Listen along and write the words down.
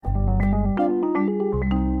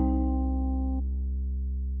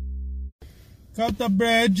Cut the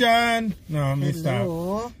bread, John. No, let me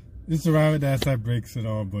Hello. stop. It's the rabbit that's that breaks it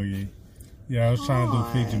all, Boogie. Yeah, I was trying to do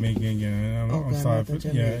fake Jamaican. Yeah, I'm sorry for.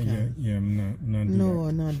 Yeah. I'm not doing No,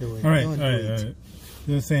 I'm not doing it. All right.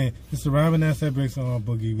 Just saying, it's the rabbit that breaks it all,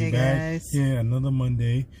 Boogie. We Hey, back guys. here another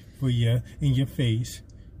Monday for you in your face.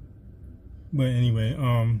 But anyway,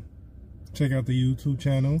 check out the YouTube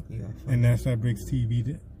channel, and that's that Breaks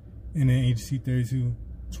TV, and then HC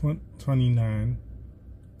 3229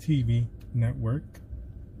 TV network.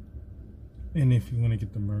 And if you want to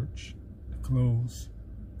get the merch, the clothes,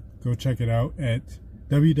 go check it out at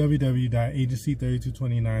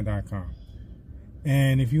www.agency3229.com.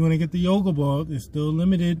 And if you want to get the yoga ball, it's still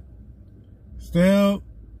limited. Still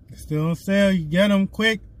on sale. You get them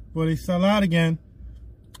quick before they sell out again.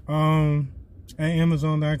 At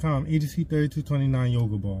Amazon.com, Agency 3229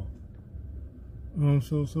 yoga ball.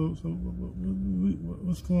 So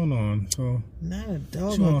what's going on? So not a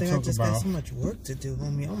dog. I think I just got so much work to do,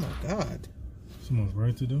 homie. Oh my God. So much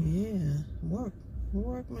work to do? Yeah, work,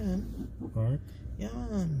 man. Work. Yeah.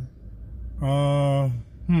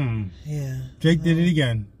 Yeah. Jake did it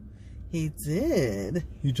again. He did.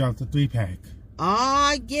 He dropped a 3-pack.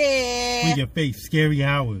 Oh yeah. With your face, scary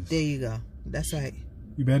hours. There you go. That's right.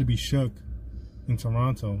 You better be shook in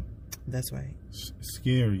Toronto. That's right.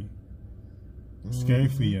 Scary. Scary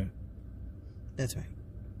for you. That's right.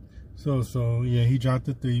 So yeah, he dropped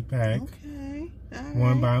the 3-pack. Okay. All right.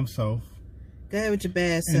 One by himself. Go ahead with your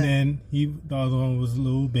bad self. And then the other one was a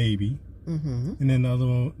little baby. And then the other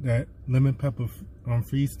one, that lemon pepper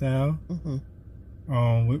freestyle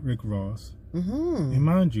with Rick Ross. And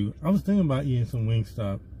mind you, I was thinking about eating some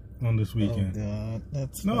Wingstop on this weekend. Oh God,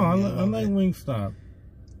 that's no, I like Wingstop.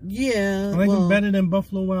 Yeah, I like them better than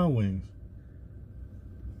Buffalo Wild Wings.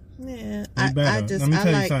 Yeah, they better. Let me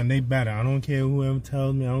tell you something. They better. I don't care whoever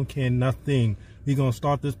tells me. I don't care nothing. We're gonna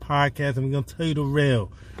start this podcast and we're gonna tell you the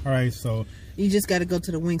real. All right, so you just got to go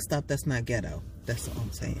to the Wingstop that's not ghetto. That's all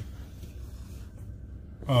I'm saying.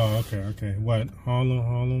 Oh, okay. What,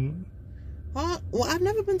 Harlem? Well, I've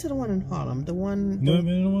never been to the one in Harlem. Never been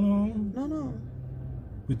to the one in Harlem? No.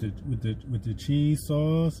 With the cheese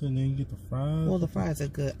sauce, and then you get the fries. Well, the fries are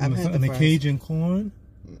good. I've had the and fries. The Cajun corn.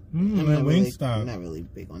 That Wingstop. I'm not really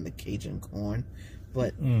big on the Cajun corn,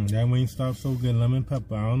 but that Wingstop so good. Lemon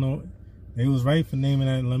pepper. I don't know. They was right for naming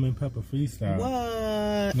that lemon pepper freestyle.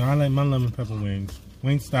 What? No, I like my lemon pepper wings.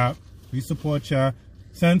 Wingstop, we support y'all.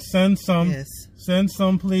 Send some. Yes. Send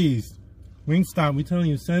some, please. Wingstop, we telling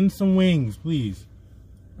you, send some wings, please.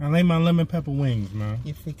 I like my lemon pepper wings, man.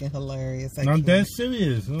 You're freaking hilarious. I'm dead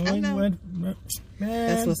serious. I know. Man.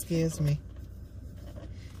 That's what scares me.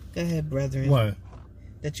 Go ahead, brethren. What?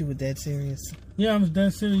 That you were dead serious. Yeah, I was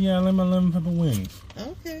dead serious. Yeah, I like my lemon pepper wings.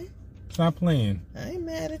 Okay. Stop playing. I ain't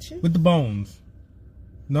mad at you. With the bones.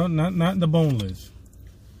 No, not the boneless.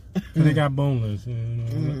 Cause they got boneless.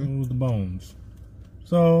 With the bones.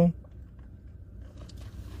 So,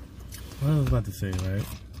 what I was about to say, right?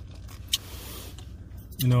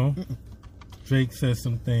 You know, Drake says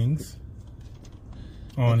some things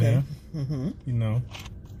on there. You know,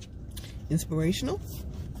 inspirational.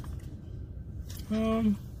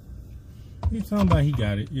 He's talking about he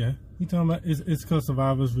got it. Yeah, he talking about it's called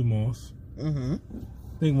survivor's remorse. I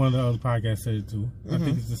think one of the other podcasts said it too. I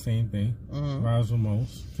think it's the same thing. Survivor's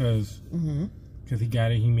remorse, because he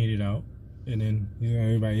got it, he made it out, and then he's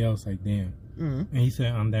everybody else like damn. And he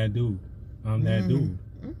said, "I'm that dude. I'm that dude."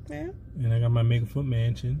 Okay. And I got my Megafoot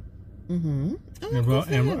mansion. And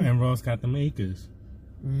Ross got them acres.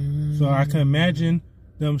 So I can imagine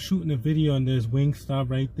them shooting a video and there's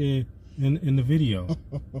Wingstop right there in the video.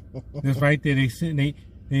 It's right there. They sitting,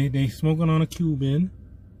 they smoking on a Cuban.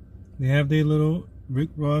 They have their little, Rick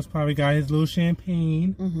Ross probably got his little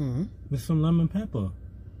champagne with some lemon pepper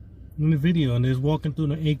in the video, and they're walking through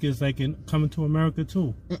the acres like in Coming to America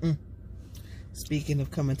too. Speaking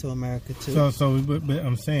of Coming to America too. But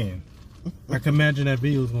I'm saying, I can imagine that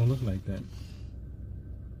video is gonna look like that.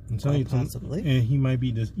 I'm telling you, possibly. And he might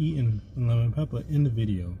be just eating lemon pepper in the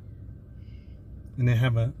video, and then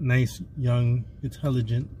have a nice, young,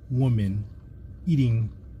 intelligent woman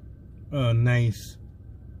eating a nice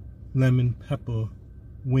lemon pepper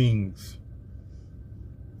wings.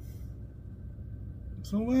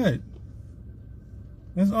 So what?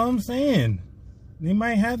 That's all I'm saying. They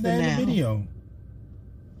might have that in the video.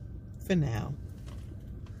 For now.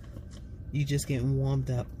 You just getting warmed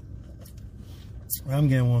up. I'm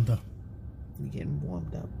getting warmed up. You getting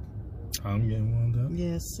warmed up. I'm getting warmed up.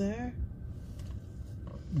 Yes, sir.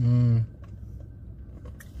 The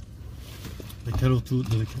kettle too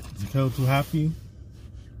hot for you?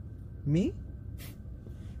 Me?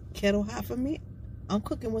 Kettle hot for me? I'm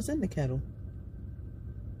cooking what's in the kettle.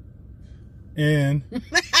 And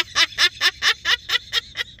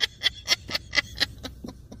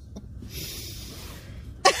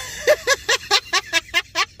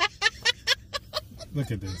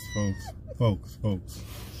look at this, folks.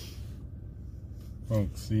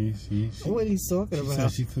 See. What he's talking about? She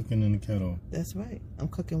said she's cooking in the kettle. That's right. I'm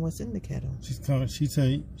cooking what's in the kettle. She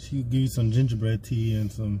said she'll give you some gingerbread tea and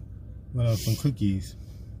some cookies.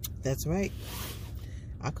 That's right.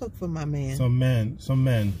 I cook for my man. Some men,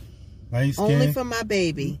 light skin. Only for my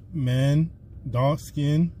baby. Men, dark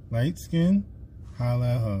skin, light skin.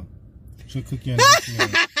 Holla at her. She'll cook you a nice meal.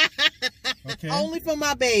 Okay. Only for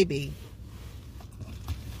my baby.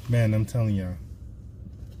 Man, I'm telling y'all.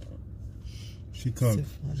 She cook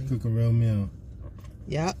a real meal.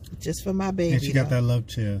 Yep, just for my baby. And she got that love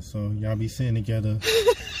chair, so y'all be sitting together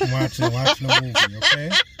watching the movie, okay?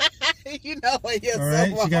 You know what you're all right,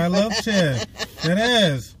 so she got a love chair. That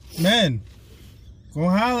is. Men, go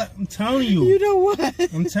holler. I'm telling you. You know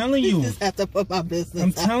what? I'm telling you. You just have to put my business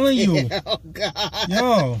I'm telling you. Oh, God.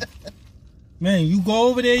 Yo. Man, you go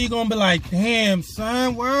over there, you're going to be like, damn,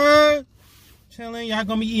 son, word. Chilling, y'all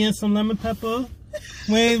going to be eating some lemon pepper.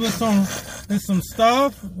 With some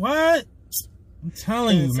stuff. What? I'm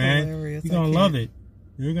telling you, man. Hilarious. You're going to love it.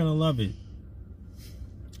 You're going to love it.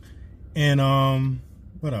 And,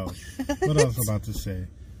 what else? What else I'm about to say?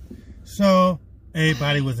 So,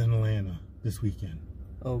 everybody was in Atlanta this weekend.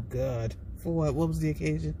 Oh, God. For what? What was the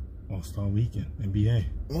occasion? All-Star Weekend, NBA.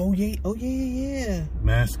 Oh, yeah.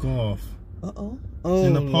 Mask off. Uh-oh. Oh,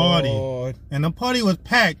 and the party. Lord. And the party was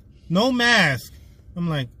packed. No mask. I'm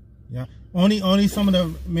like, yeah. Only some of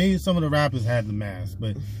the rappers had the mask,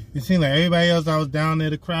 but it seemed like everybody else I was down there,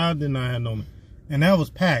 the crowd did not have no mask. And that was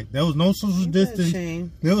packed. There was no social distance.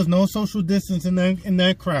 There was no social distance in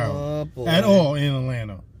that crowd at all in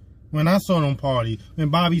Atlanta. When I saw them party, when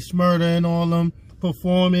Bobby Shmurda and all them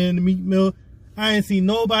performing in the Meat Mill, I ain't seen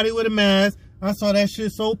nobody with a mask. I saw that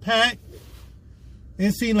shit so packed.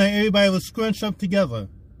 It seemed like everybody was scrunched up together.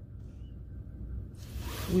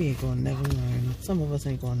 We ain't gonna never learn. Some of us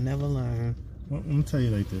ain't gonna never learn. Well, I'm gonna tell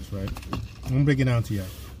you like this, right? I'm gonna break it down to you.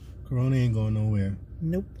 Corona ain't going nowhere.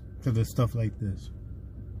 Nope. Because of stuff like this.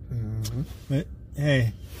 Mm-hmm. But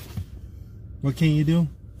hey, what can you do?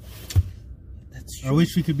 That's true. I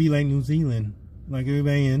wish we could be like New Zealand, like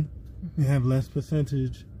everybody in, and have less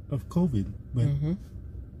percentage of COVID. But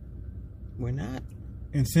we're not.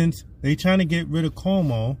 And since they trying to get rid of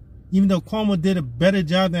Cuomo, even though Cuomo did a better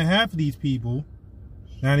job than half of these people,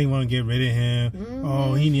 now they want to get rid of him.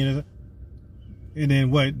 Oh, he needed. And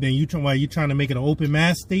then what? Then you trying to make it an open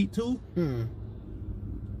mask state too?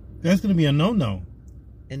 That's gonna be a no-no.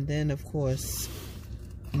 And then, of course,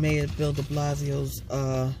 Mayor Bill de Blasio's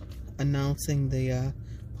announcing the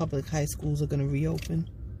public high schools are gonna reopen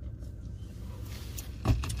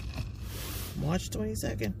March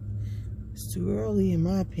 22nd. It's too early, in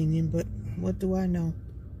my opinion, but what do I know?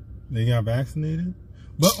 They got vaccinated.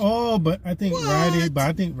 But I think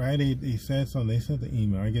Rite Aid, they said something. They sent the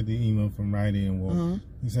email. I get the email from Rite Aid and Wolf.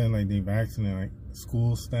 They said like they vaccinated like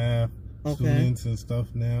school staff, students and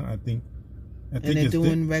stuff now. I think and they're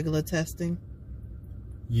doing regular testing.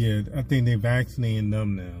 Yeah, I think they're vaccinating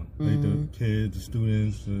them now. Like the kids, the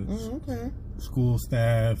students, the school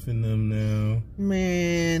staff and them now.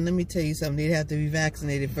 Man, let me tell you something. They'd have to be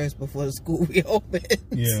vaccinated first before the school reopens.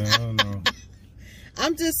 Yeah, I don't know.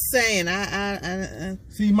 I'm just saying. I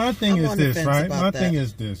see. My thing is this, right? My thing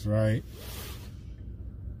is this, right?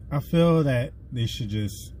 I feel that they should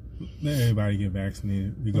just let everybody get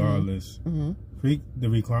vaccinated, regardless. The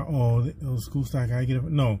requirement. Oh, school staff gotta get it.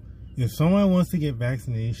 No, if someone wants to get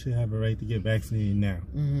vaccinated, they should have a right to get vaccinated now.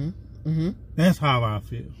 That's how I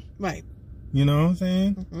feel. Right. You know what I'm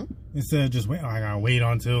saying? Instead of just wait. Oh, I gotta wait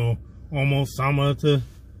until almost summer to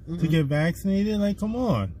get vaccinated. Like, come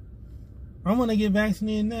on. I want to get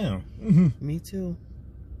vaccinated now. Me too.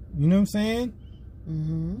 You know what I'm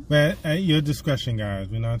saying? But at your discretion, guys.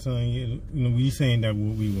 We're not telling you. You know, we're saying that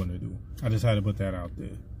what we want to do. I just had to put that out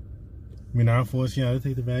there. We're not forcing y'all to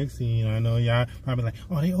take the vaccine. I know y'all probably like,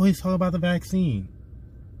 oh, they always talk about the vaccine.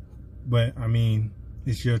 But I mean,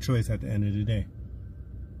 it's your choice at the end of the day.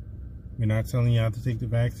 We're not telling y'all to take the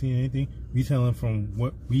vaccine or anything. We're telling from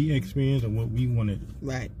what we experience and what we want to do.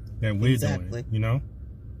 Right. That we're doing. You know.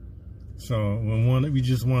 So we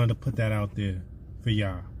just wanted to put that out there for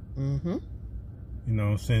y'all. You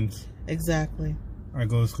know, since I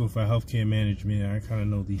go to school for healthcare management, I kind of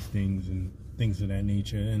know these things and things of that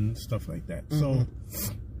nature and stuff like that. So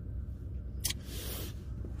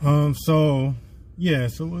yeah.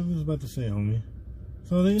 So what was I about to say, homie?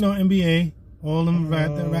 So you know, NBA, all them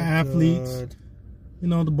athletes, You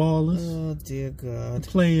know, the ballers. Oh, dear God. The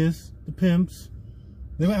players, the pimps.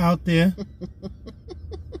 They were out there.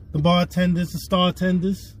 The bartenders, the star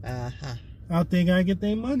tenders. Uh-huh. Out there gotta get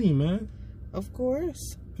their money, man. Of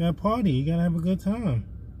course. Gotta party. You gotta have a good time.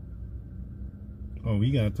 Oh,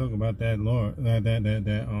 we gotta talk about that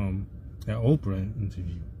that Oprah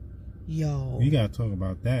interview. Yo. We gotta talk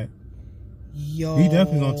about that. Yo. We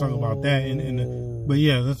definitely gonna talk about that but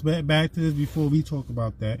yeah, let's back to this before we talk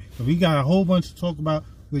about that. So we got a whole bunch to talk about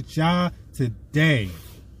with y'all today.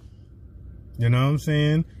 You know what I'm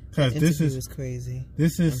saying? Because this is crazy.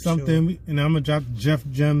 This is something, and I'm gonna drop Jeff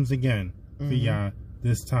Gems again for y'all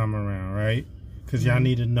this time around, right? Because y'all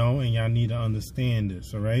need to know and y'all need to understand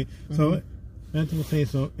this, all right? So, that's what I'm saying.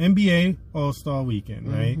 So, NBA All-Star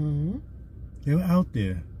Weekend, right? They were out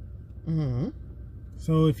there.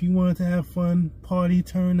 So, if you wanted to have fun, party,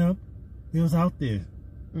 turn up, they was out there.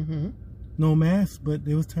 No mask, but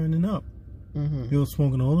they was turning up. They was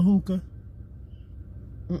smoking all the hookah,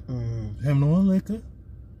 having all the liquor,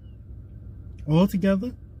 all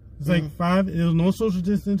together. It's like 5. There was no social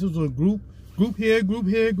distance. It was a group here, group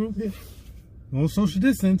here, group here. No social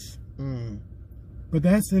distance. But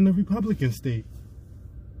that's in the Republican state.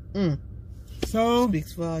 So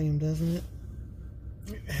speaks volume, doesn't it?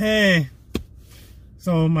 Hey.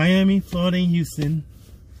 So Miami, Florida, and Houston,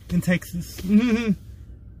 and Texas. You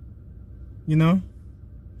know?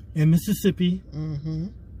 And Mississippi.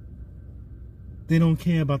 They don't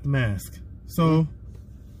care about the mask. So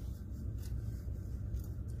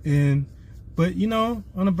but you know,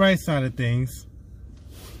 on the bright side of things,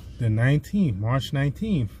 the 19th, March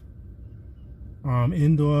 19th,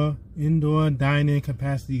 indoor dining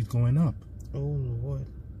capacity is going up. Oh Lord.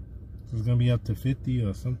 So it's gonna be up to 50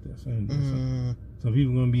 or something. So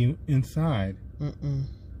people are gonna be inside.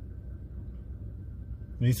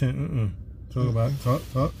 They said talk about talk,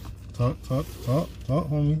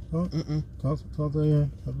 homie. Talk to the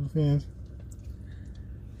fans.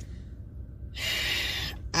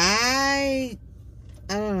 I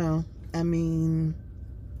don't know. I mean,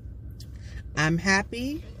 I'm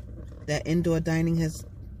happy that indoor dining has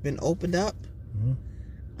been opened up.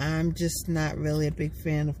 I'm just not really a big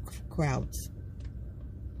fan of crowds.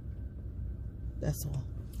 That's all.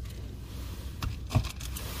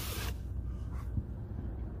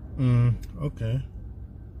 Okay.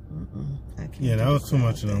 I can't. Yeah, that was too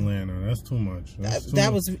much in Atlanta. That's too much.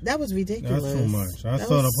 That was ridiculous. That's too much. I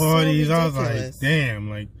saw the parties. I was like, damn,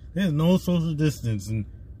 like there's no social distance and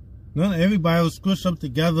everybody was squished up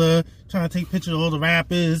together trying to take pictures of all the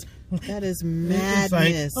rappers. That is madness. It's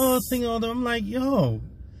like, oh, singing all them. I'm like, yo.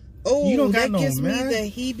 Oh, you don't got that no gives mask. me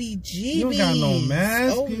the heebie-jeebies. You don't got no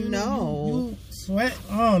mask. Oh, no. You sweat.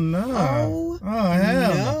 Oh, no. Oh,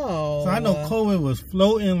 hell no. So I know COVID was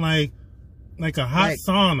floating like a hot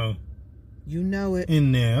sauna. You know it.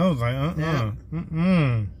 In there. I was like, Yeah.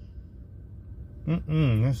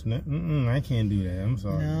 That's not, I can't do that. I'm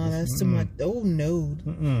sorry. No, that's too much. Oh, no.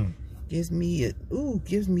 Gives me the,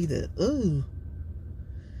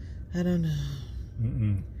 I don't know.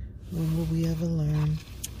 When will we ever learn?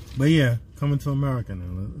 But yeah, Coming to America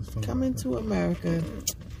now. Let's talk Coming to America.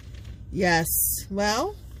 Yes.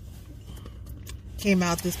 Well, came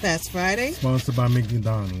out this past Friday. Sponsored by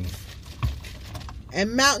McDonald's.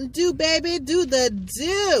 And Mountain Dew, baby. Do the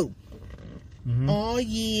do. Oh,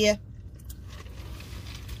 yeah.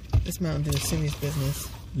 This Mountain Dew is serious business.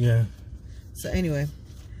 Yeah. So anyway.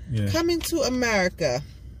 Yeah. Coming to America.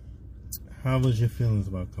 How was your feelings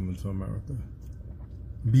about Coming to America?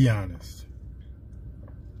 Be honest.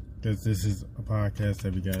 Because this is a podcast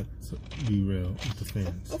that we got to be real with the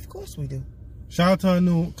fans. Of course we do. Shout out to our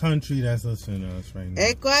new country that's listening to us right now.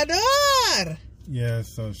 Ecuador! Yeah,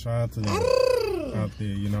 so shout out to them out there,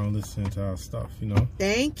 you know, listening to our stuff, you know.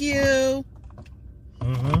 Thank you.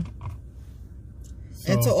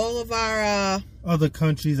 So, and to all of our other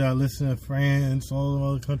countries that listen, France, all the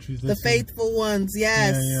other countries the faithful ones,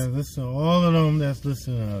 yes. Yeah, listen, all of them that's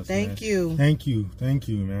listening to us. Thank you,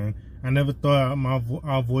 man. I never thought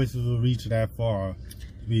our voices would reach that far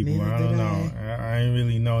to people. I don't know. I didn't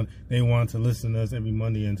really know they want to listen to us every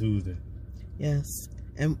Monday and Tuesday. Yes,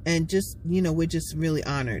 and just, you know, we're just really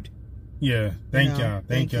honored. Yeah, thank y'all.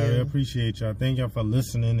 Thank y'all. We appreciate y'all. Thank y'all for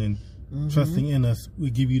listening and trusting in us. We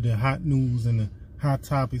give you the hot news and the hot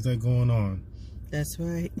topics that are going on. That's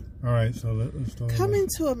right. All right, so let's talk. Coming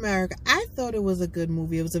to America. I thought it was a good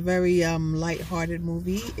movie. It was a very lighthearted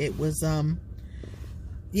movie. It was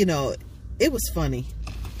you know, it was funny.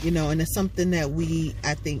 You know, and it's something that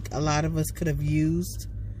I think a lot of us could have used.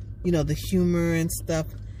 You know, the humor and stuff.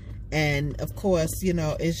 And of course, you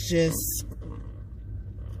know, it's just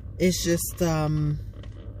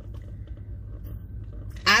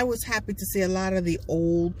I was happy to see a lot of the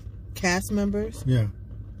old cast members. Yeah.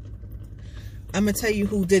 I'm gonna tell you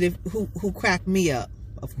who did it. Who cracked me up,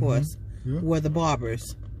 of course, were the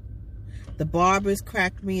Barbers. The Barbers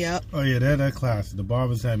cracked me up. Oh yeah, that class. The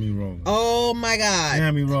Barbers had me rolling. Oh my God, they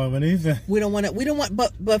had me rolling. When they said, we don't want.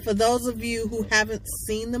 But for those of you who haven't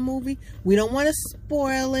seen the movie, we don't want to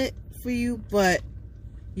spoil it for you. But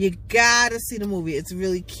you gotta see the movie. It's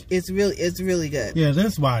really good. Yeah,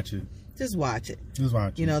 let's watch it. Just watch it. Just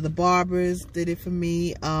watch it. You know, the Barbers did it for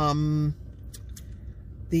me. The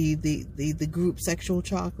group Sexual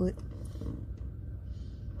Chocolate.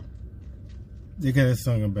 They could have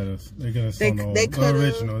sung a better. They could have sung the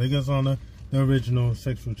original. They could have sung the original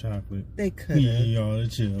Sexual Chocolate. They could have. We are the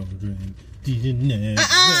children.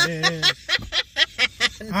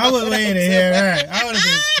 I was waiting to hear that. I would have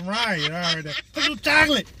been crying. I heard that. Sexual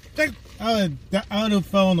Chocolate. I would have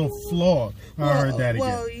fell on the floor. I heard that again.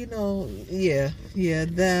 Well, you know, yeah,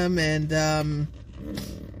 them and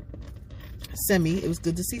Semi. It was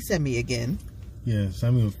good to see Semi again. Yeah,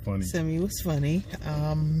 Semi was funny. Semi was funny.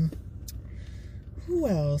 Who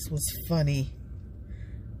else was funny?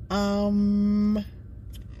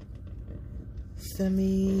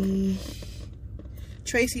 Semi.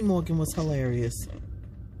 Tracy Morgan was hilarious.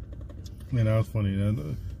 Yeah, that was funny.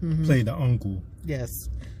 Played the uncle. Yes.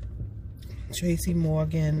 Tracy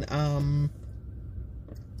Morgan.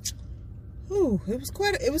 It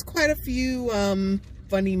was quite a few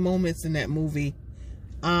funny moments in that movie.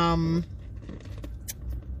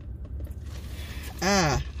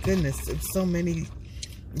 Goodness, it's so many.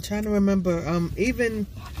 I'm trying to remember. Even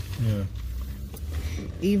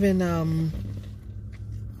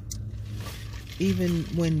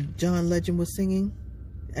when John Legend was singing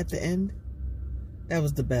at the end, that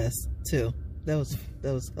was the best too. That was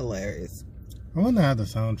hilarious. I wonder how the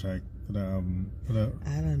soundtrack for the album.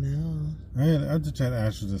 I don't know. I just tried to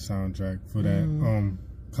ask you the soundtrack for that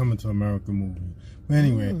Coming to America movie. But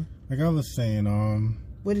anyway, like I was saying,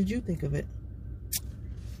 what did you think of it?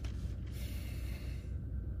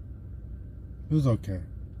 It was okay.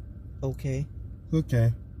 Okay.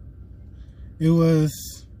 Okay. It was.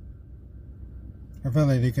 I felt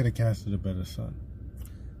like they could have casted a better son.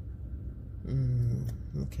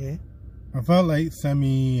 Okay. I felt like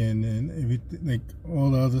Semi and everything, like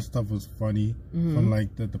all the other stuff was funny. From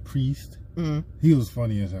like the priest, he was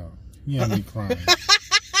funny as hell. He had me crying.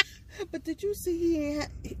 But did you see he ain't?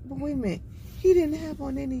 Wait a minute. He didn't have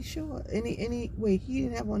on any shorts. He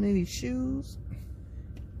didn't have on any shoes.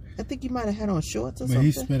 I think he might have had on shorts or something. But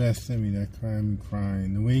he spit at Semi, that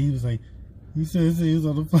crying. The way he was like, he said he was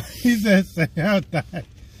on the phone. He said, "Say I'll die."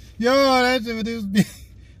 Yo, that shit was big.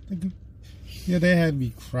 Yeah, they had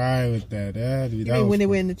me cry with that. You mean when they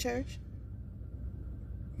were in the church?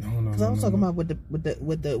 No. Because I was talking about with the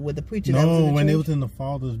preacher. No, that was in the when church. they was in the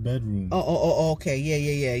father's bedroom. Oh, okay,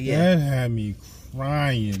 yeah. That had me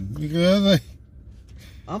crying because like,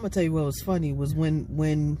 I'm gonna tell you what was funny was when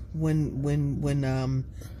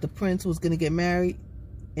the prince was gonna get married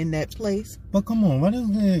in that place. But come on, why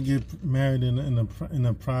doesn't they get married in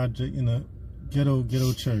a project in a ghetto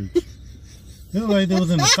church? It looked like it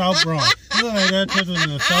was in the South Bronx. It looked like that church was in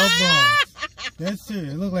the South Bronx. That's it.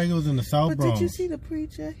 It looked like it was in the South Bronx. But did you see the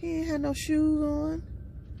preacher? He ain't had no shoes on.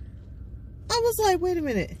 I was like, wait a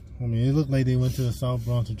minute. I mean, it looked like they went to the South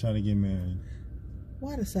Bronx to try to get married.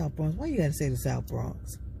 Why the South Bronx? Why you gotta say the South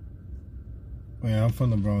Bronx? Well, yeah, I'm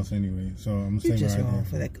from the Bronx anyway, so I'm saying You're just right wrong there.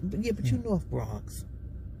 for that. But you North Bronx.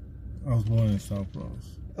 I was born in South Bronx.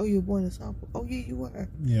 Oh, you were born in South Bronx? Oh, yeah, you were.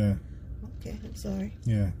 Yeah. Okay, I'm sorry.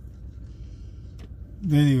 Yeah.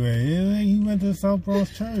 But anyway, he went to the South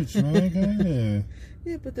Bronx church, man.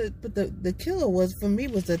 Yeah, but the killer was for me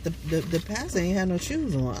was that the pastor ain't had no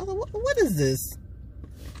shoes on. I was like, what is this?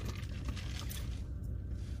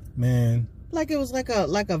 Man. Like it was like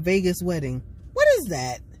a Vegas wedding. What is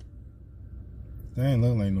that? That ain't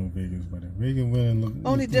look like no Vegas wedding. Vegas wedding look.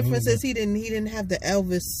 Only difference is he didn't have the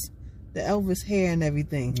Elvis hair and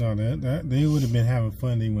everything. No, that they would have been having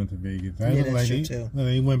fun. They went to Vegas. That yeah, looked that's like true too.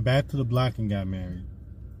 They went back to the block and got married.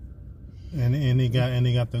 And they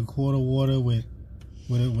got the quarter water with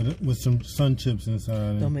some sun chips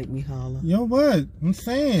inside. Don't make me holler. Yo, what? I'm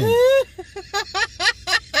saying.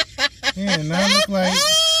 Yeah, now it look like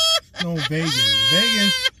no Vegas.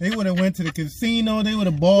 Vegas, they would have went to the casino. They would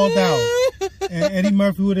have balled out. And Eddie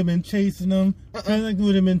Murphy would have been chasing them. He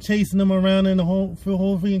would have been chasing them around in the whole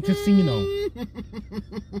freaking casino.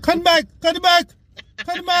 Cut it back! Cut it back!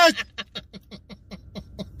 Cut it back!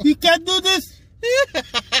 You can't do this.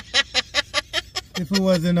 If it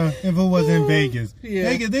was in Vegas, yeah.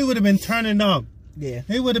 Vegas, they would have been turning up. Yeah,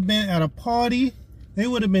 they would have been at a party They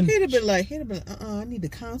would have been. He'd have been like, I need to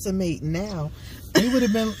consummate now. They would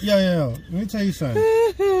have been, yo. Let me tell you something.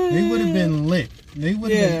 They would have been lit. They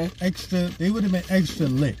would have been extra. They would have been extra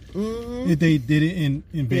lit if they did it in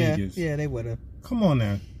Vegas. Yeah, they would have. Come on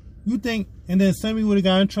now. You think? And then Sammy would have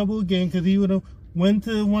got in trouble again because he would have went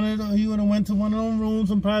to one of them rooms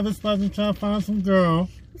and private spots and tried to find some girl.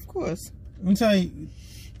 Of course. I'm telling you.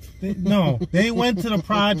 They went to the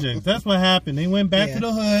projects. That's what happened. They went back to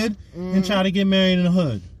the hood and tried to get married in the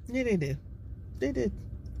hood. Yeah, they did. They did.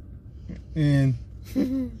 And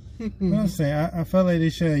I'm saying, I felt like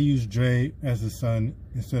they should have used Dre as the son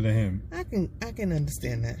instead of him. I can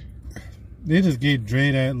understand that. They just gave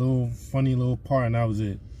Dre that little funny little part, and that was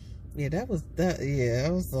it. Yeah, that was that. Yeah,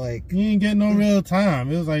 I was like, you ain't getting no real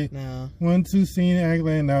time. It was like 1, 2 scene act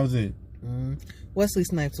like, and that was it. Wesley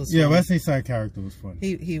Snipes was funny. Yeah, Wesley Snipes' character was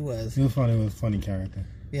funny. He was. He was funny. It was a funny character.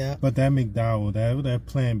 Yeah. But that McDowell, that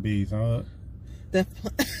plant-based, I was done.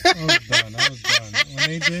 I was done. When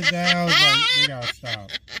they did that, I was like, they gotta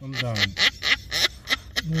stop. I'm done.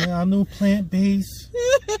 Yeah, I knew plant-based.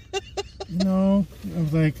 You know, I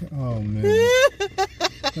was like, oh man.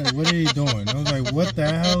 Like, what are they doing? I was like, what the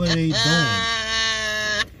hell are they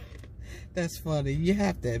doing? That's funny. You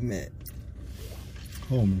have to admit.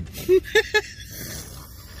 Homie.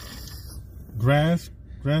 Grass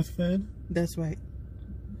fed? That's right.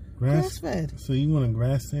 Grass fed. So you want a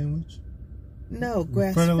grass sandwich? No,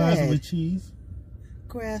 grass Fertilizer fed. with cheese?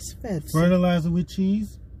 Grass fed. Fertilizer with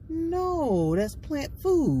cheese? No, that's plant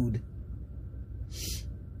food.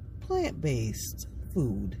 Plant-based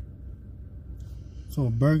food. So a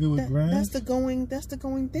burger with grass? That's the going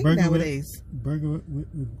thing burger nowadays. Burger with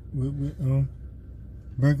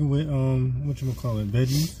whatchamacallit,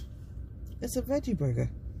 veggies? It's a veggie burger.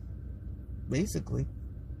 Basically.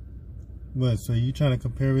 What, so you trying to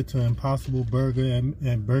compare it to an Impossible Burger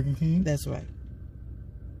at Burger King? That's right.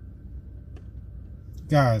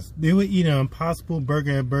 Guys, they would eat an Impossible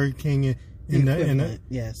Burger at Burger King in the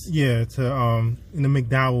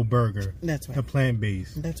McDowell burger. That's right. A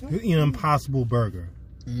plant-based. That's right. You eat an Impossible Burger.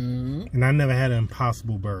 And I never had an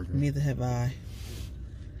Impossible Burger. Neither have I.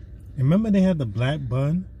 Remember they had the black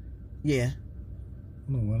bun? Yeah.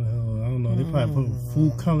 I don't know what the hell. I don't know. They probably put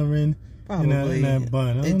food coloring in that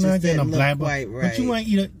bun. I'm not getting a black bun. Right. But you want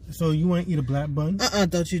to eat you want to eat a black bun?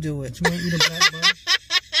 Don't you do it. You want to eat a black bun?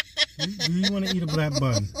 Do you want to eat a black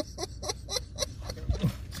bun?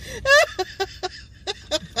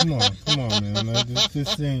 Come on, man. Like, this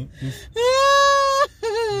is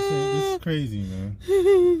crazy, man.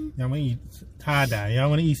 Y'all want to eat tie-dye. Y'all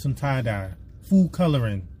want to eat some tie-dye. Food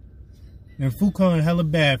coloring. And food coloring hella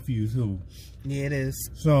bad for you, too. Yeah, it is.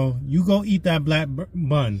 So, you go eat that black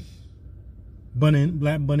bun.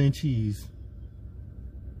 Black bun and cheese.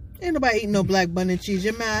 Ain't nobody eating no black bun and cheese.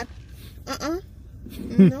 You're mad?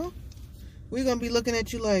 No. We're going to be looking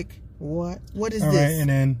at you like, what? What is this? All right, and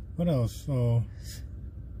then, what else? So...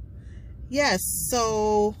 Yes,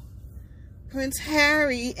 so Prince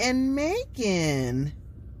Harry and Meghan.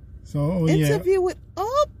 So, interview with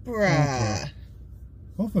Oprah.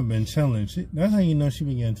 Oprah been chilling. That's how you know she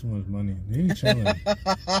been getting too much money. They be chilling.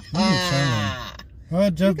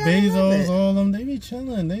 Jeff Bezos, all them, they be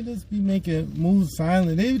chilling. They just be making moves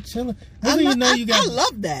silent. They be chilling. That's how you know you got. I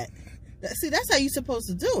love that. See, that's how you supposed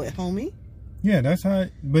to do it, homie. Yeah, that's how.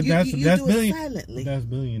 But you that's do it silently. That's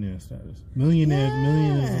billionaire status. Millionaires are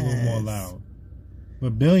a little more loud.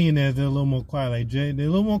 But billionaires, they're a little more quiet. Like Jay, they're a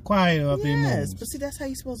little more quiet about their moves. Yes, but see, that's how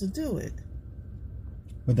you're supposed to do it.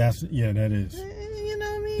 But that is. You know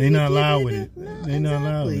what I mean? They're not loud with it. They're not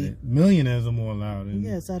loud with it. Millionaires are more loud.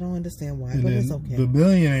 Yes, I don't understand why, but it's okay. The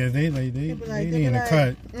billionaires, they be in a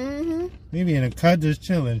cut. They be in a cut just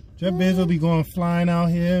chilling. Jeff Bezos be going flying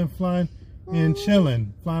out here and flying and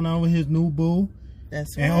chilling, flying out with his new boo.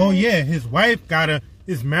 That's right. And his wife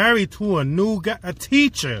is married to a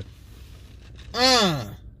teacher.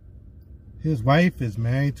 His wife is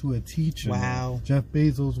married to a teacher. Wow. Jeff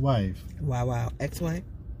Bezos' wife. Wow. Ex-wife?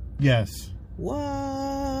 Yes.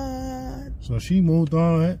 What? So she moved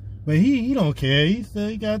on, but he don't care.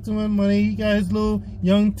 He got too much money. He got his little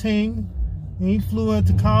young ting, and he flew her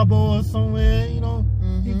to Cabo or somewhere. You know,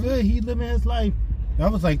 he good. He living his life.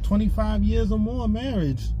 That was like 25 years or more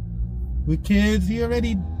marriage with kids. He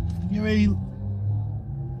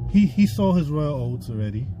sold his royal oats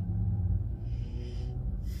already.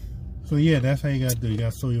 So yeah, that's how you gotta do. You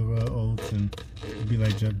gotta sow your royal oats and be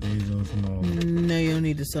like Jeff Bezos and all that. No, you don't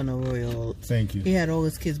need to sow no royal oats. Thank you. He had all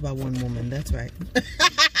his kids by one woman. That's right.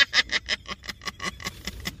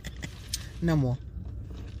 No more.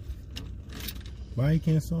 Why he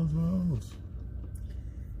can't sow his royal oats?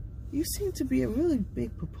 You seem to be a really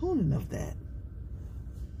big proponent of that.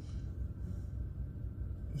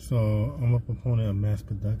 So I'm a proponent of mass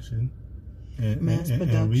production and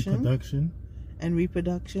reproduction. And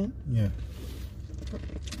reproduction. Yeah.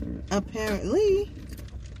 Apparently.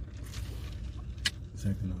 It's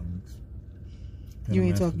economics.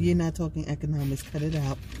 You're not talking economics. Cut it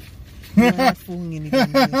out. You're not fooling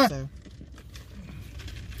anything here, sir.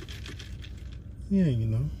 Yeah, you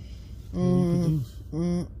know.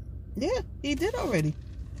 Yeah, he did already.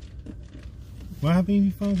 What happened if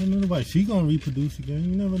he finds another wife? She gonna reproduce again.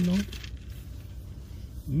 You never know.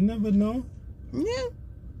 You never know. Yeah.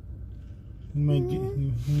 He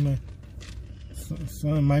might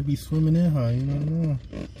son might be swimming in her. You don't know.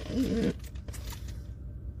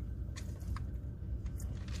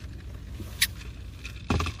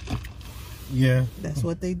 Yeah. That's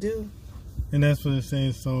what they do. And that's what it's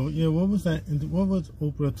saying. So, yeah, what was that? What was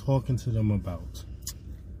Oprah talking to them about?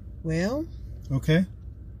 Well. Okay.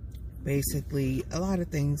 Basically, a lot of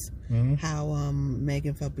things. Mm-hmm. How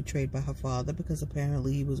Meghan felt betrayed by her father because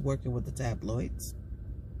apparently he was working with the tabloids.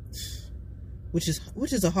 Which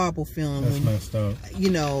is a horrible feeling. That's messed up. You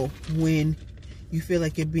know, when you feel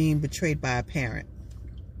like you're being betrayed by a parent.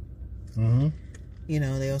 Mm-hmm. You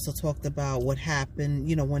know, they also talked about what happened.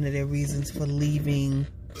 You know, one of their reasons for leaving,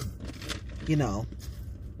 you know,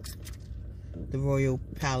 the royal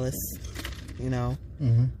palace, you know,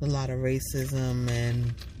 a lot of racism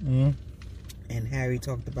and Harry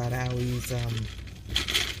talked about how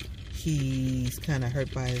he's kind of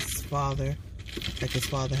hurt by his father, like his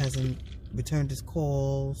father hasn't returned his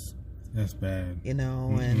calls. That's bad. You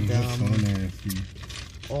know, and that's so nasty.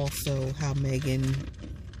 Also how Meghan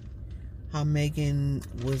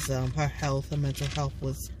was her health, her mental health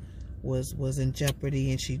was in jeopardy,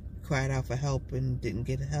 and she cried out for help and didn't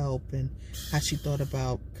get help, and how she thought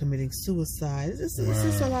about committing suicide. It's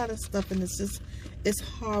just a lot of stuff, and it's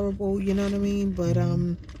horrible, you know what I mean? But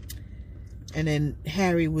and then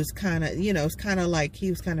Harry was kind of, you know, it's kind of like he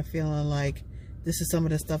was kind of feeling like this is some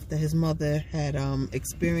of the stuff that his mother had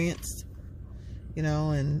experienced, you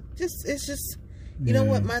know, and it's just you know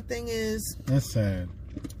what my thing is. That's sad.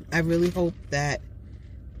 I really hope that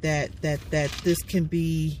this can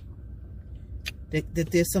be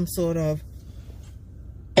that there's some sort of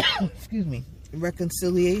excuse me,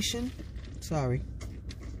 reconciliation. Sorry,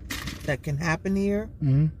 that can happen here.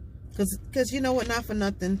 Because you know what, not for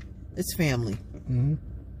nothing, it's family. You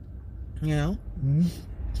know.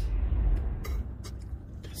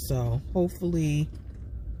 So hopefully,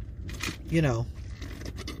 you know,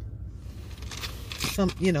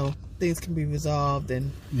 things can be resolved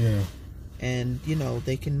and you know,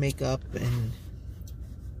 they can make up. And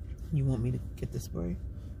you want me to get the spray?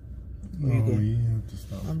 No, you have to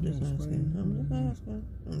stop. I'm just asking.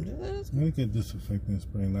 Let me get disinfectant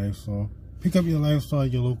spray, Lysol. Pick up your Lysol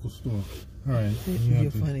at your local store. All right.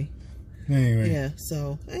 You're funny. Anyway. Yeah,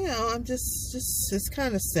 so, you know, I'm just it's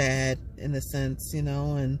kind of sad in a sense, you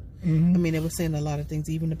know, and I mean, they were saying a lot of things,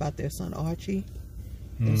 even about their son Archie.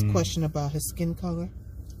 There was a question about his skin color.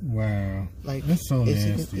 Wow, like that's so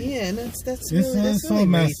nasty. Yeah, and that's really so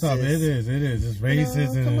messed racist. up. It is. It's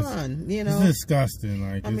racist. You know, come on, you know, it's disgusting.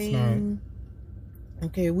 Like, I mean, not.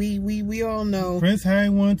 Okay, we all know Prince Harry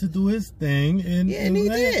wanted to do his thing, and he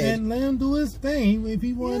did, and let him do his thing. If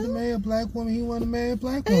he wanted to marry a black woman, he wanted to marry a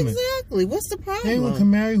black woman. Exactly. What's the problem? Anyone can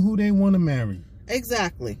marry who they want to marry.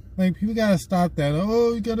 Exactly. Like, people gotta stop that.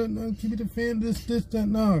 Oh, you gotta keep it a fan. This, that.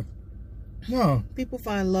 No. People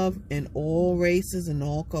find love in all races and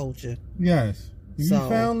all culture. Yes. You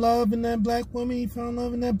found love in that black woman, you found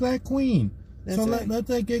love in that black queen. That's so right. let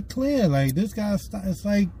that get clear. Like, this guy, it's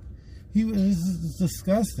like, it's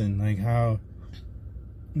disgusting. Like, how,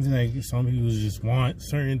 like, some people just want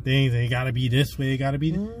certain things, and it gotta be this way, it gotta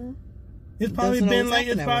be. It's probably been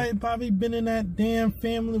like, probably been in that damn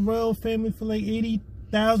royal family for like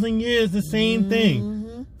 80,000 years, the same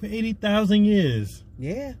thing. For 80,000 years.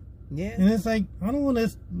 Yeah. Yeah. And it's like, I don't want to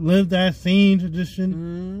live that same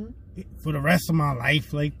tradition for the rest of my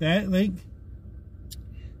life like that. Like,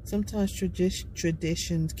 sometimes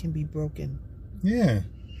traditions can be broken. Yeah.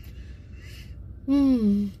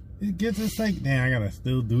 It gets us like, damn, I gotta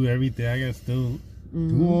still do everything. I gotta still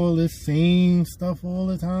do all this same stuff all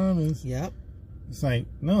the time. It's like,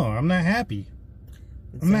 no, I'm not happy.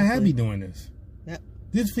 Exactly. I'm not happy doing this.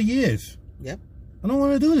 This for years. I don't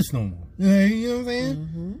want to do this no more. You know what I'm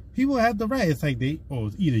saying? People have the right. It's like it's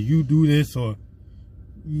either you do this or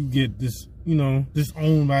you get this, you know, this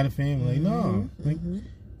owned by the family. Like, no, like,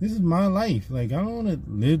 this is my life. Like, I don't want to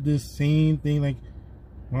live this same thing like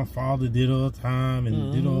my father did all the time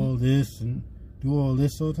and did all this and do all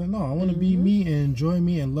this all the time. No, I want to be me and enjoy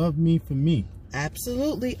me and love me for me.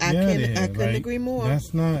 Absolutely. I couldn't like, agree more.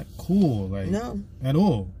 That's not cool, like, no. at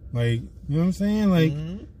all. Like, you know what I'm saying? Like,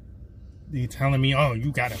 they telling me, oh,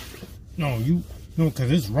 you gotta, no,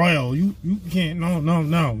 because it's royal. You can't,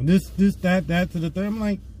 no. This, that, to the third. I'm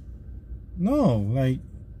like, no, like,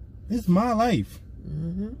 it's my life.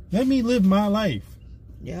 Let me live my life.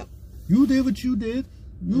 Yep. You did what you did.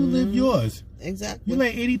 You live yours. Exactly. You're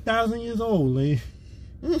like 80,000 years old, lady.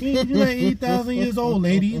 You're like 80,000 years old,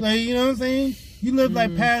 lady. Like, you know what I'm saying? You live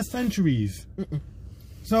like past centuries.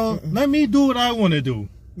 So let me do what I want to do.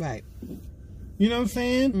 Right. You know what I'm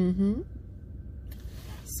saying?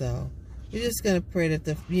 So we're just gonna pray that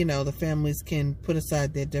the families can put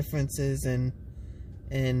aside their differences and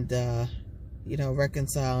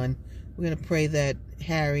reconcile. And we're gonna pray that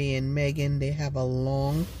Harry and Meghan, they have a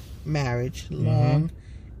long marriage,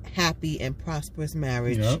 happy and prosperous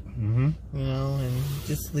marriage. Yep. And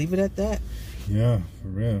just leave it at that. Yeah, for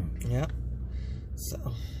real. Yep.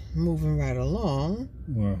 So moving right along.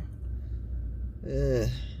 What?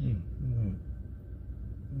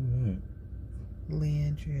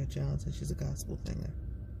 Leandria Johnson, she's a gospel singer.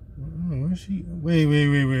 Where's she?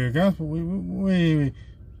 Wait. Gospel. Wait.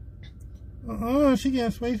 She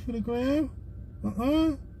got space for the gram?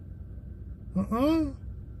 Kind of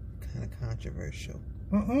controversial.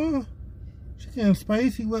 She getting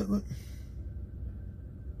spicy. What?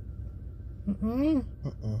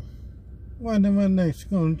 What next? She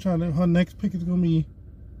gonna try to, her next pick is gonna be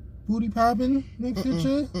booty popping next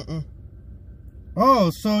picture? Oh,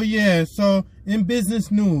 so in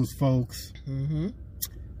business news, folks,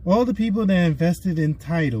 all the people that invested in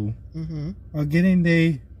Tidal are getting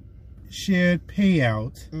their shared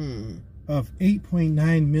payout of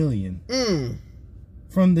 $8.9 million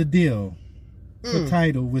from the deal for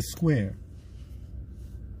Tidal with Square.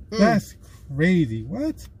 That's crazy.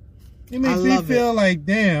 What? It makes me feel like,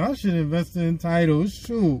 damn, I should invest in Tidal.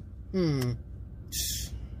 Shoot.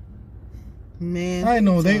 Man, I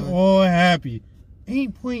know they all happy.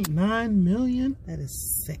 8.9 million? That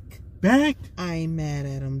is sick. Back? I ain't mad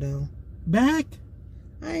at him though. Back?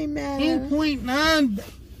 I ain't mad at him. 8.9.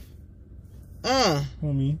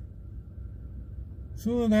 Homie.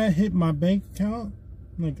 Soon as that hit my bank account,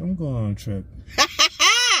 like, I'm going on a trip.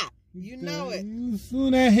 You know it.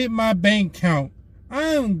 Soon as that hit my bank account,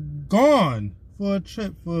 I am gone for a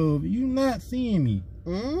trip for you not seeing me.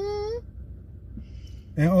 And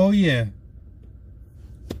oh yeah,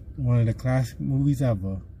 one of the classic movies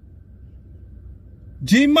ever,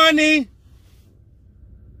 G-Money.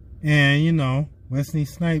 And Wesley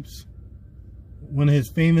Snipes, one of his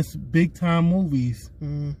famous big time movies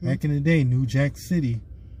back in the day, New Jack City,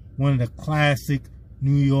 one of the classic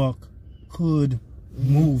New York hood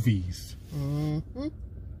movies. New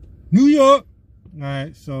York.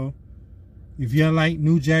 Alright, so if you like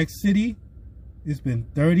New Jack City, it's been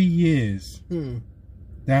 30 years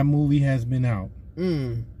that movie has been out.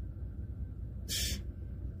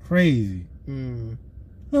 Crazy.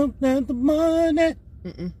 Up down the money.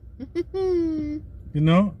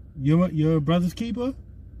 You're a brother's keeper.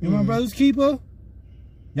 You're my brother's keeper.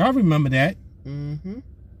 Y'all remember that? You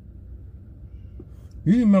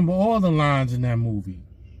remember all the lines in that movie.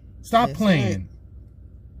 Stop playing.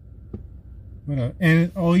 Right.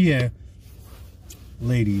 And oh yeah,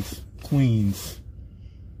 ladies, queens,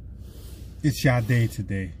 it's y'all day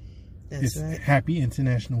today. That's right. Happy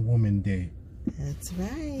International Woman Day. That's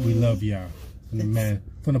right. We love y'all. From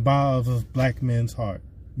the bottom of black men's heart,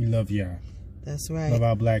 we love y'all. That's right. Love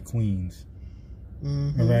our black queens.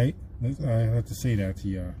 All right? I have to say that to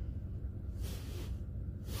y'all.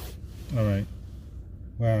 All right.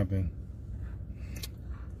 What happened?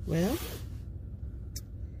 Well,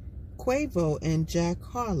 Quavo and Jack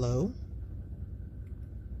Harlow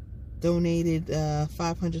donated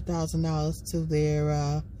 $500,000 to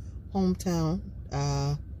their hometown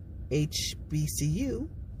HBCU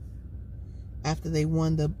after they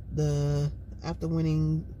won after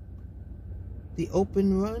winning the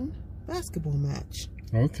Open Run basketball match.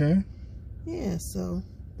 Okay. Yeah, so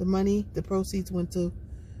the proceeds went to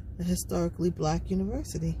a historically black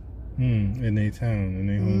university. In their town, in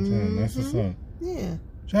their hometown. That's what's up. Yeah.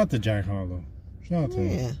 Shout out to Jack Harlow. Shout out to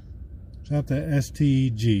him. Shout out to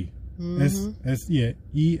STG.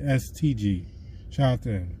 ESTG. Shout out to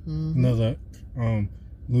him. Another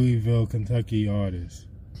Louisville, Kentucky artist.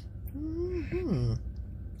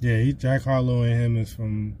 Yeah, Jack Harlow and him is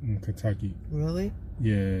from Kentucky. Really?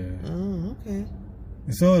 Yeah. Oh, okay.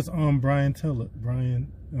 And so it's Bryson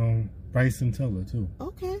Tiller too.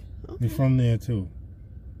 Okay. He's from there too.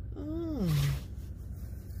 Oh.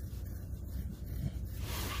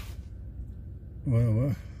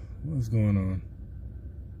 What's going on?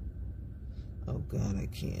 Oh God, I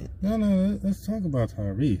can't. No, let's talk about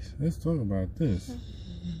Tyrese. Let's talk about this.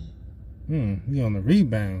 He on the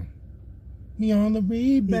rebound. He on the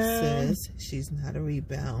rebound. He says she's not a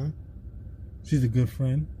rebound. She's a good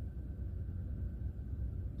friend.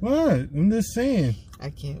 What? I'm just saying.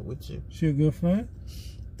 I can't with you. She a good friend?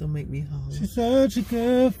 Don't make me holler. She's such a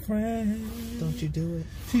good friend. Don't you do it.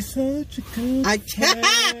 She's such a good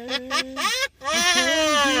friend.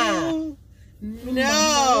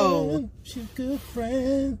 No. She's a good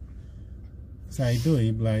friend. That's how you do it.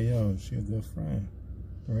 You be like, yo, she a good friend.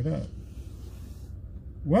 Word up.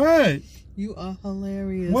 What? You are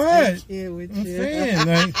hilarious. What? I can't with I'm you. saying,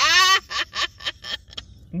 like,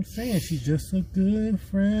 I'm saying she's just a good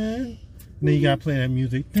friend. And then you gotta play that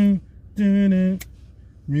music.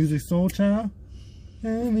 Music Soul Child. I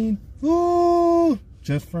mean, ooh,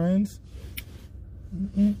 just friends.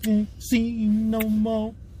 See you no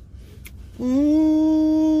more.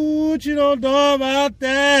 Ooh, what you don't know about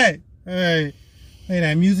that? Hey, play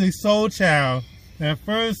that Music Soul Child. That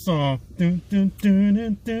first song.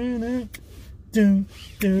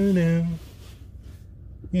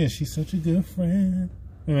 Yeah, she's such a good friend.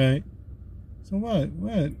 All right. So what?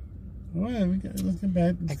 What? Let's get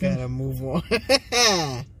back. I gotta move on.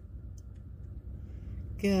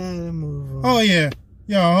 Gotta move on. Oh yeah.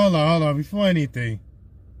 Yo, hold on. Before anything,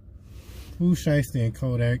 who's Shiesty and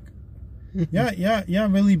Kodak? Y'all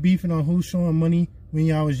really beefing on who's showing money when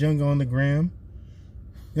y'all was younger on the gram?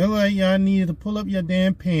 Y'all like y'all needed to pull up your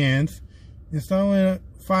damn pants and start with a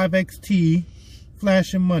 5XT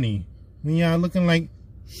flashing money when y'all looking like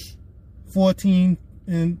 14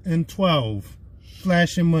 and 12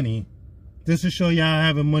 flashing money. Just to show y'all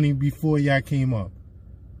having money before y'all came up.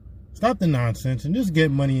 Stop the nonsense and just get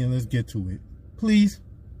money and let's get to it. Please.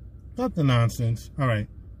 Stop the nonsense. All right.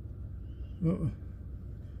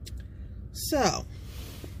 So,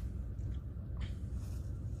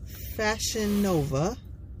 Fashion Nova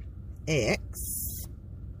X.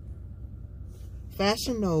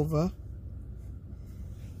 Fashion Nova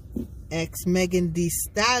X Megan Thee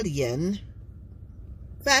Stallion.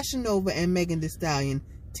 Fashion Nova and Megan Thee Stallion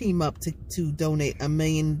team up to donate $1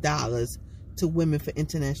 million to women for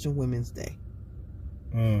International Women's Day.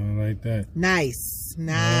 Oh, I like that. Nice.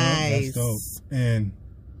 That's dope. And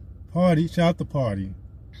Party, shout out to Party.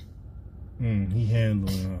 He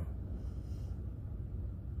handling her.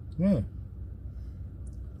 What?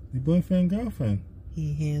 The boyfriend, girlfriend.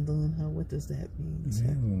 He handling her. What does that mean? He's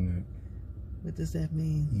handling that. What does that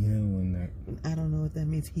mean? He handling that. I don't know what that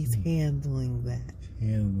means. He's handling that.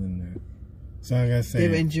 Handling that. So I gotta say,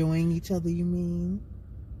 they're enjoying each other, you mean?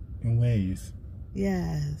 In ways.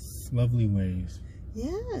 Yes. Lovely ways.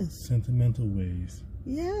 Yes. Sentimental ways.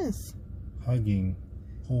 Yes. Hugging.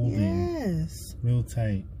 Holding. Yes. Real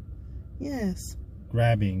tight. Yes.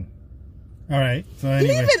 Grabbing. All right. So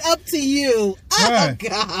anyway. Leave it up to you. What? Oh,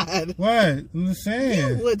 God. What? I'm just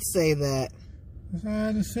saying. You would say that. That's all I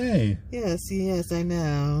had to say. Yes, I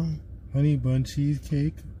know. Honey bun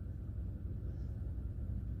cheesecake.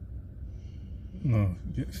 No,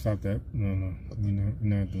 stop that. No. We're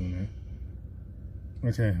not doing that.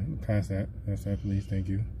 Okay, pass that. Pass that, please. Thank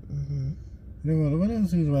you. You know what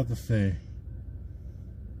else he was about to say?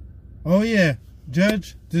 Oh, yeah.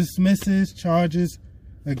 Judge dismisses charges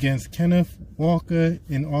against Kenneth Walker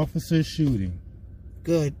in officer shooting.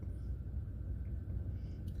 Good.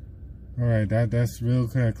 All right, that's real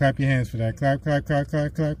clear. Clap your hands for that. Clap. Clap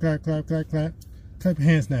your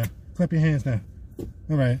hands now. Clap your hands now.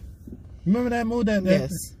 All right. Remember that move?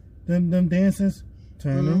 Yes. Them dancers?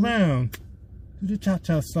 Turn around. Do the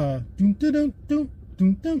cha-cha slide. Doom.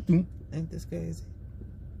 Ain't this crazy?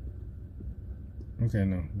 Okay,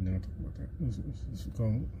 no. We're not talking about that. Let's go.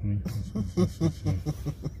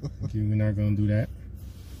 We're not going to do that.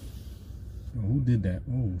 Oh, who did that?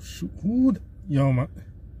 Oh, shoot. Yo,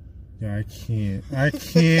 I can't. He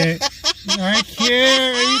just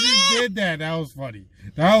did that. That was funny.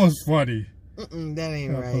 That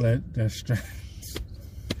ain't right. That strap.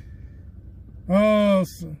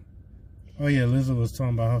 Oh yeah, Lizzo was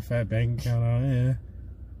talking about her fat bank account out there.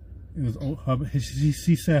 It was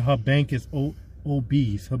she said her bank is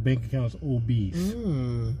obese. Her bank account is obese.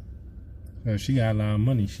 So she got a lot of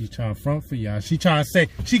money. She's trying to front for y'all. She trying to say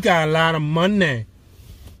she got a lot of money,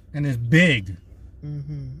 and it's big.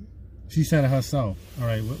 She said it herself. All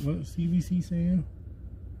right, what CBC saying?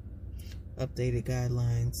 Updated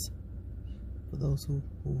guidelines for those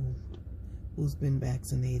who's been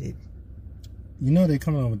vaccinated. You know they're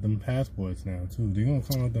coming up with them passports now too. They're gonna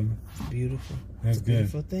come up with them. It's beautiful. That's it's a good.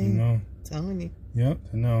 Beautiful thing. You know. I'm telling you. Yep.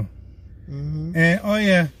 I know. And oh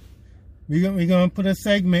yeah, we're gonna put a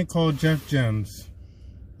segment called Jeff Gems.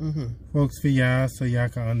 folks for y'all, so y'all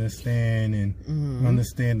can understand and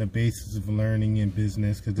understand the basis of learning in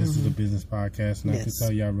business, because this is a business podcast, and I can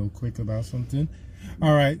tell y'all real quick about something.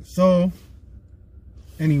 All right, so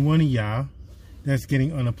any one of y'all that's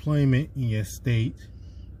getting unemployment in your state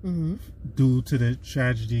due to the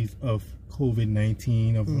tragedies of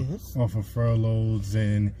COVID-19, of furloughs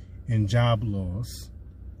and job loss,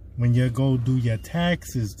 when you go do your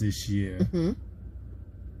taxes this year,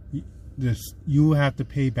 you will have to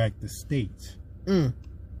pay back the state,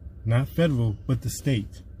 not federal, but the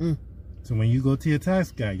state. So when you go to your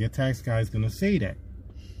tax guy is going to say that.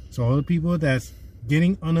 So all the people that's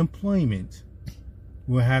getting unemployment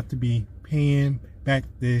will have to be paying back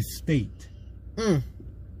the state.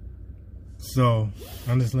 So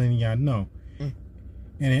I'm just letting y'all know. And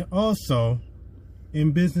then also,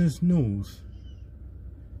 in business news,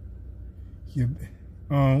 in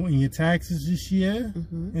your taxes this year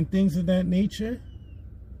and things of that nature,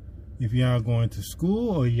 if y'all going to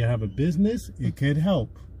school or you have a business, it could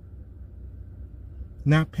help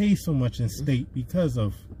not pay so much in state because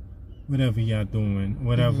of whatever y'all doing,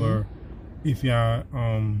 whatever. If y'all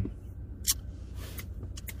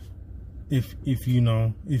if you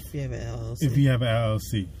know, if you have an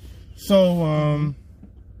LLC. So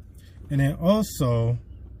and then also,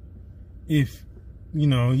 if you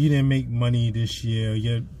know you didn't make money this year,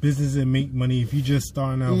 your business didn't make money, if you just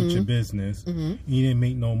starting out with your business and you didn't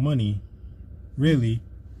make no money, really,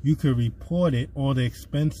 you could report it, all the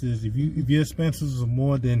expenses. If your expenses are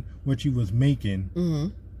more than what you was making,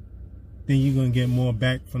 then you're gonna get more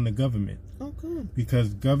back from the government. Oh, good.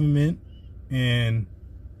 Because government and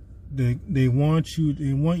they want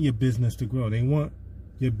your business to grow. They want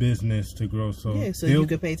your business to grow. So yeah, so you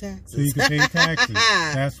can pay taxes. So you can pay taxes.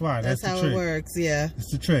 That's why. That's how the trick. It works. Yeah.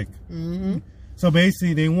 It's the trick. So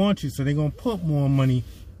basically, they want you. So they're gonna put more money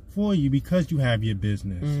for you because you have your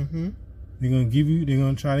business. They're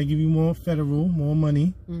gonna try to give you more federal, more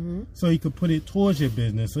money, so you could put it towards your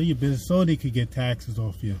business, so they could get taxes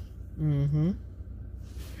off you.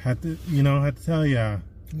 Have to tell y'all.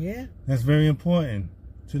 Yeah. That's very important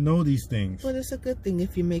to know these things. But it's a good thing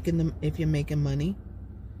if you're making money.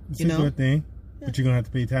 It's a good thing. Yeah. But you're gonna have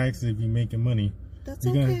to pay taxes if you're making money. That's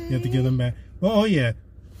you have to give them back. Oh yeah.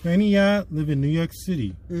 For any of y'all live in New York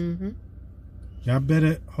City. Y'all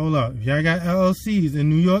better hold up. If y'all got LLCs in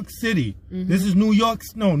New York City, this is New York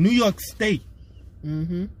State.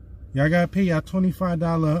 Y'all gotta pay y'all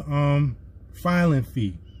 $25 filing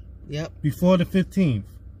fee. Yep. Before the 15th.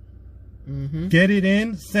 Get it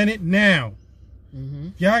in. Send it now.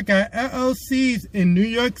 Y'all got LLCs in New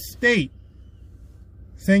York State.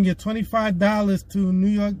 Send your $25 to New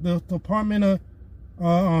York, the Department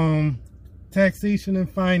of Taxation and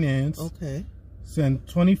Finance. Okay. Send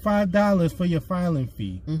 $25 for your filing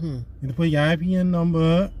fee. You put your IPN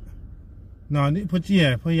number. No, put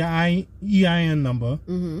your EIN number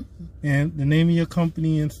and the name of your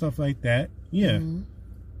company and stuff like that. Yeah.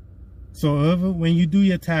 So when you do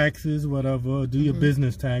your taxes, whatever, do your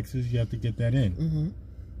business taxes, you have to get that in.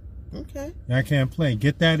 Okay. Y'all can't play.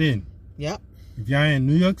 Get that in. Yep. If y'all in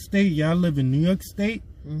New York State, y'all live in New York State.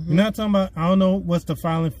 You're not talking about, I don't know what's the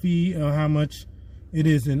filing fee or how much it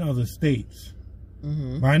is in other states.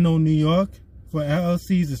 But I know New York, for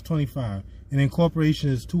LLCs, is $25. And then corporation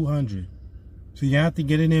is $200. So you have to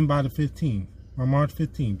get it in by the 15th. By March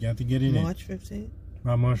 15th. You have to get it in. March 15th?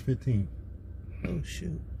 By March 15th. Oh,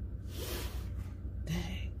 shoot.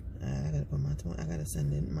 Dang. I gotta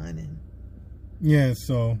send mine in. Yeah,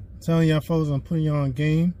 so telling y'all folks, I'm putting y'all on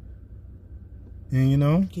game. And you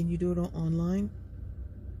know. Can you do it online?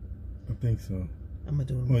 I think so. I'm gonna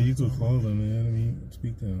do it. Well, you could call them, man. I mean,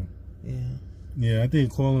 speak to them. Yeah. Yeah, I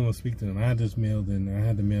think call them or speak to them. I just mailed in. I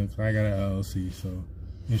had to mail because I got an LLC. So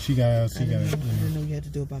if she got LLC, I didn't know you had to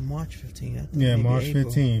do it by March 15th. Yeah, March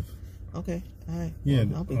 15th. Okay, all right. Yeah,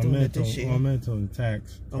 well, I'll be doing it this year. Ahmed told the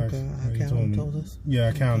tax. Okay, accountant told us. Yeah,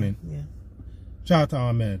 accountant. Okay, yeah. Shout out to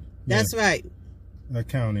Ahmed. Yeah. That's right.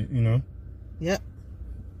 Accountant, you know. Yep.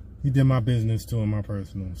 He did my business too and my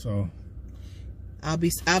personal. So I'll be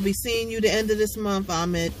seeing you the end of this month,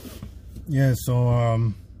 Ahmed. Yeah.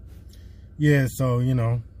 So so you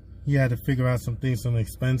know, he had to figure out some things, some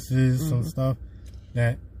expenses, some stuff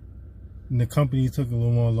that. And the company took a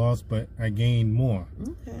little more loss, but I gained more.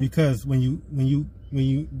 Okay. Because when you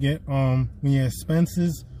get when your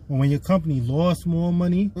expenses or when your company lost more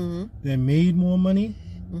money than made more money,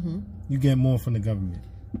 you get more from the government.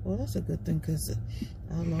 Well, that's a good thing because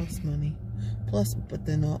I lost money. Plus, but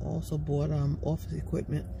then I also bought office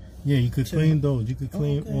equipment. Yeah, you could claim those. You could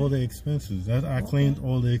claim all the expenses. I claimed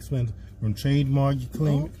all the expenses from trademark. You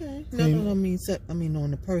claim. Okay. No. I mean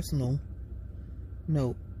on the personal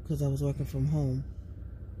note. because I was working from home.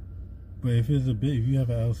 But if it's if you have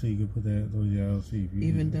an LC, you can put that on your LC.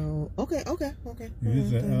 Even though, okay. If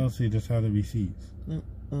it's an LC, just have the receipts.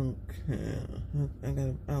 Okay.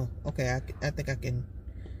 Okay. I think I can.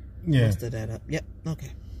 Yeah. Muster that up. Yep.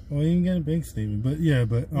 Okay. Well, you can get a bank statement, but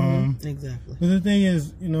exactly. But the thing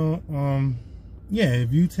is,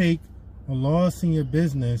 if you take a loss in your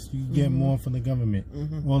business, you get more from the government.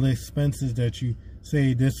 All the expenses that you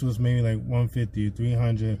say this was maybe like $150 or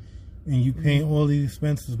 $300, and you pay all these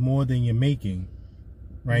expenses more than you're making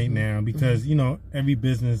right now because every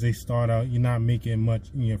business they start out, you're not making much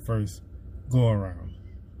in your first go around.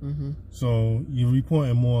 So you're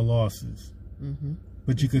reporting more losses.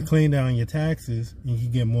 But you could claim down your taxes and you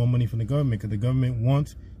can get more money from the government because the government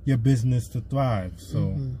wants your business to thrive.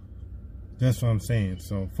 So that's what I'm saying.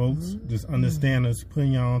 So folks, just understand us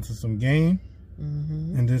putting y'all onto some game.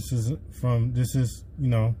 And this is from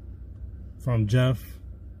Jeff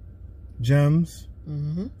Gems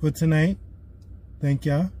for tonight. Thank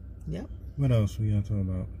y'all. Yep. What else we gotta talk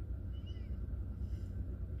about?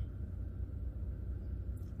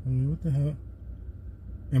 What the hell?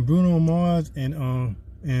 And Bruno Mars and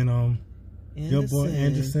your boy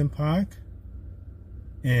Anderson .Paak,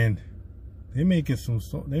 and they making some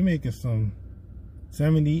 70s,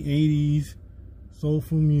 80s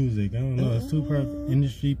soulful music. I don't know. It's too perfect.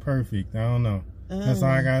 Industry perfect. I don't know. That's all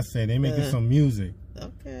I gotta say. They making some music.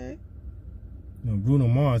 Okay. Bruno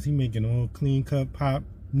Mars, he making all clean cut pop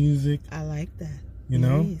music. I like that.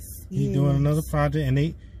 He's doing another project,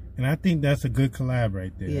 and I think that's a good collab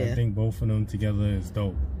right there. Yeah. I think both of them together is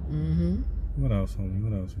dope. What else, homie?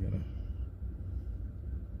 What else we got?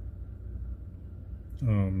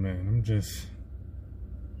 Oh man, I'm just.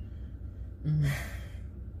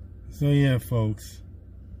 So yeah, folks,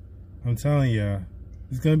 I'm telling ya,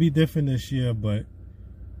 it's gonna be different this year, but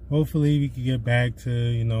hopefully we can get back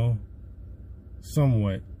to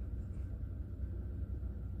somewhat.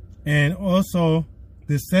 And also,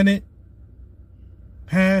 the Senate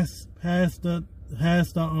passed the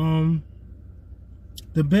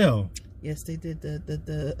bill. Yes, they did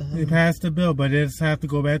They passed the bill, but they just have to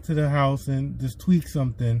go back to the House and just tweak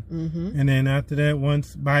something. And then after that,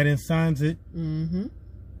 once Biden signs it,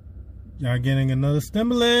 y'all getting another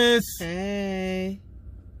stimulus. Hey.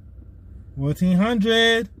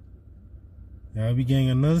 $1,400. Y'all be getting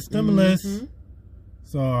another stimulus.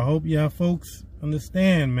 So I hope y'all folks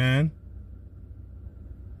understand, man.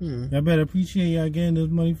 Y'all better appreciate y'all getting this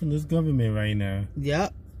money from this government right now.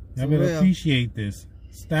 Yep. Y'all better appreciate this.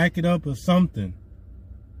 Stack it up or something.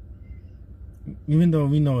 Even though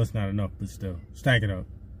we know it's not enough, but still, stack it up.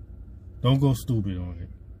 Don't go stupid on it.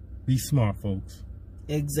 Be smart, folks.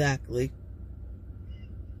 Exactly.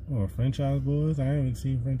 Oh, Franchise Boys? I haven't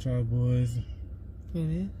seen Franchise Boys.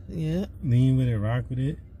 Yeah. Lean with it, rock with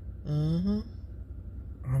it.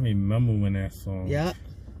 I remember when that song. Yeah.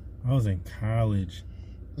 I was in college.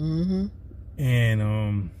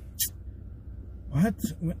 And what?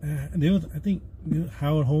 There was, I think,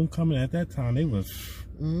 Howard Homecoming at that time. They was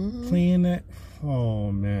playing that.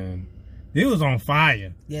 Oh man, they was on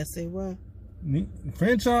fire. Yes, they were.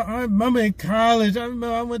 Franchise. I remember in college. I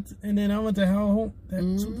went to Howard Home. That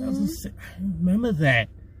 2006. I remember that.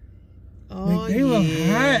 Oh, they were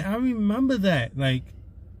hot. I remember that.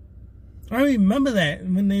 I remember that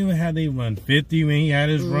when they run 50 when he had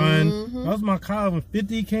his run. That was my college when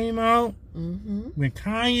 50 came out. When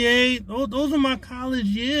Kanye, those were my college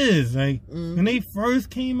years. When they first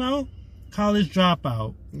came out, College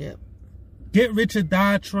Dropout. Yep. Get Rich or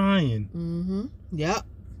Die Trying. Yep.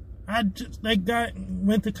 I just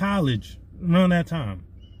went to college around that time.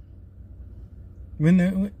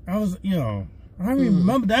 I was, I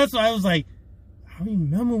remember. That's why I was like, I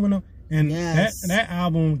remember when that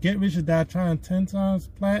album, Get Rich or Die Trying, 10 times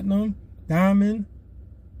platinum, diamond.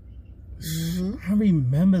 I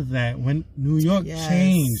remember that when New York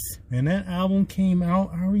changed and that album came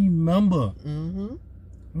out. I remember.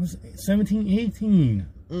 I was 17, 18.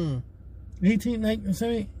 18, like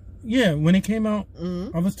 17. Yeah, when it came out,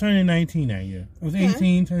 I was turning 19 that year. I was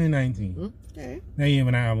 18, turning 19. That year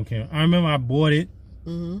when that album came out. I remember I bought it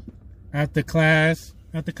after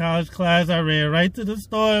college class. I ran right to the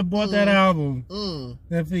store and bought that album.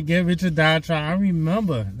 That Get Rich or Die Trying. I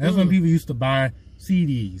remember. That's when people used to buy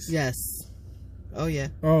CDs. Yes. Oh, yeah.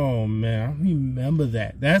 Oh, man. I remember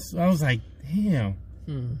that. I was like, damn.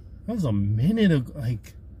 That was a minute ago.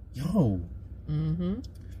 Like, yo.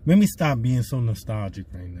 Let me stop being so nostalgic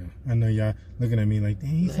right now. I know y'all looking at me like, dang,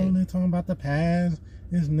 he's only talking about the past.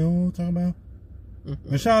 There's no talking about.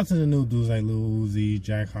 But shout out to the new dudes like Lil Uzi,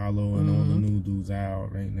 Jack Harlow, and all the new dudes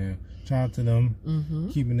out right now. Shout out to them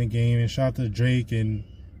keeping the game. And shout out to Drake and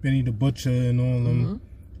Benny the Butcher and all them,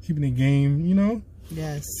 keeping the game, you know.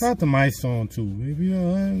 Yes. Shout out to My Song too. If you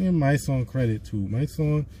give My Song credit too. My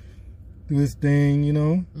Song do his thing, you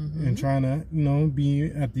know, and trying to, you know, be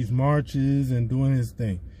at these marches and doing his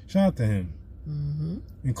thing. Shout out to him.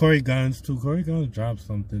 And Corey Guns too. Corey Guns dropped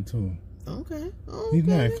something too. Okay. He's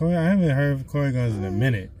nice. I haven't heard of Corey Guns in a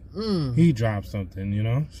minute. He dropped something, you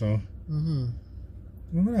know. So.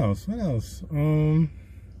 What else?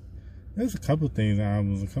 There's a couple things,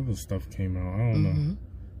 albums, a couple of stuff came out. I don't know,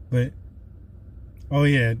 but oh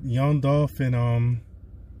yeah, Young Dolphin. I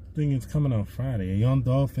think it's coming out Friday. Young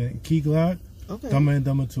Dolphin, Key Glock, Dumber and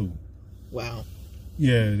Dumber 2. Wow.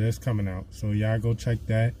 Yeah, that's coming out. So y'all go check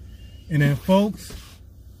that. And then, folks,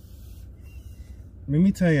 let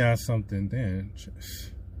me tell y'all something. Damn,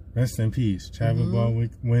 rest in peace. Chadwick Boseman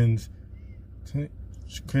wins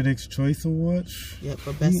Critics' Choice Award. Yep,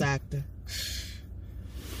 for Best Actor.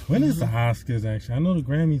 When is the Oscars, actually? I know the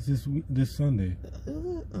Grammys this Sunday.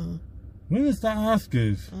 When is the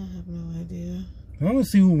Oscars? I have no idea. I want to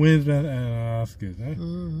see who wins at the Oscars.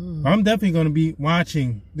 But I'm definitely going to be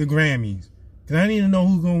watching the Grammys. Because I need to know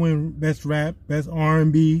who's going to win Best Rap, Best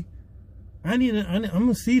R&B. I'm going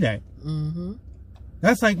to see that.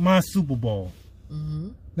 That's like my Super Bowl.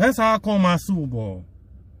 That's how I call my Super Bowl.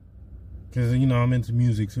 Because, you know, I'm into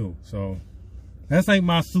music too. So, that's like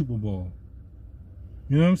my Super Bowl.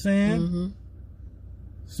 You know what I'm saying?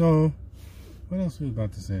 So, what else we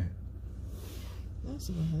about to say? That's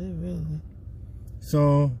about it, really.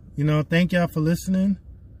 So, you know, thank y'all for listening.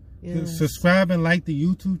 Yes. Subscribe and like the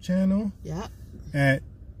YouTube channel. Yeah. At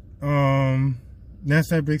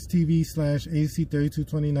Nasdaq Bricks TV /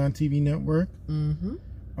 AC3229 TV Network.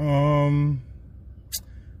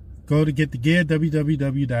 Go to get the gear,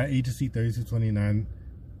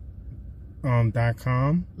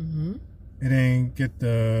 www.agency3229.com. And then get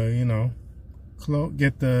the, you know,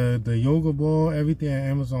 get the yoga ball, everything at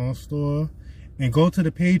Amazon store. And go to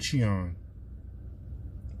the Patreon.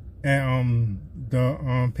 At the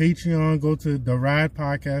Patreon, go to the Ride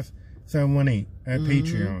Podcast 718 at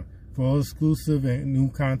Patreon for all exclusive and new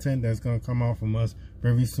content that's gonna come out from us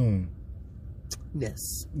very soon.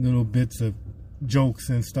 Yes. Little bits of jokes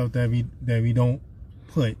and stuff that we don't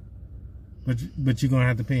put, but you're gonna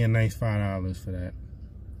have to pay a nice $5 for that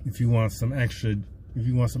if you want some extra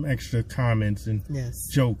comments and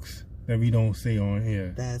jokes that we don't say on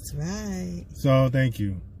here. That's right. So thank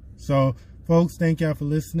you. So folks, thank y'all for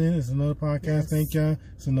listening. It's another podcast. Thank y'all.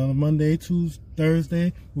 It's another Monday, Tuesday,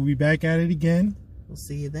 Thursday. We'll be back at it again. We'll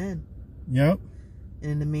see you then. Yep.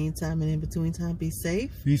 And in the meantime and in between time, be safe.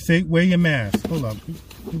 Be safe. Wear your mask. Hold up.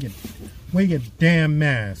 Wear your damn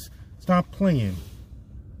mask. Stop playing.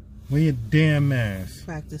 Wear your damn mask.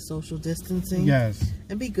 Practice social distancing. Yes.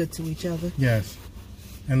 And be good to each other. Yes.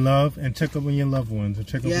 And love and check up on your loved ones and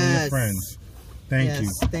check up on your friends. Thank you.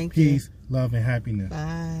 Thank you. Peace, love, and happiness.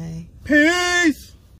 Bye. Peace.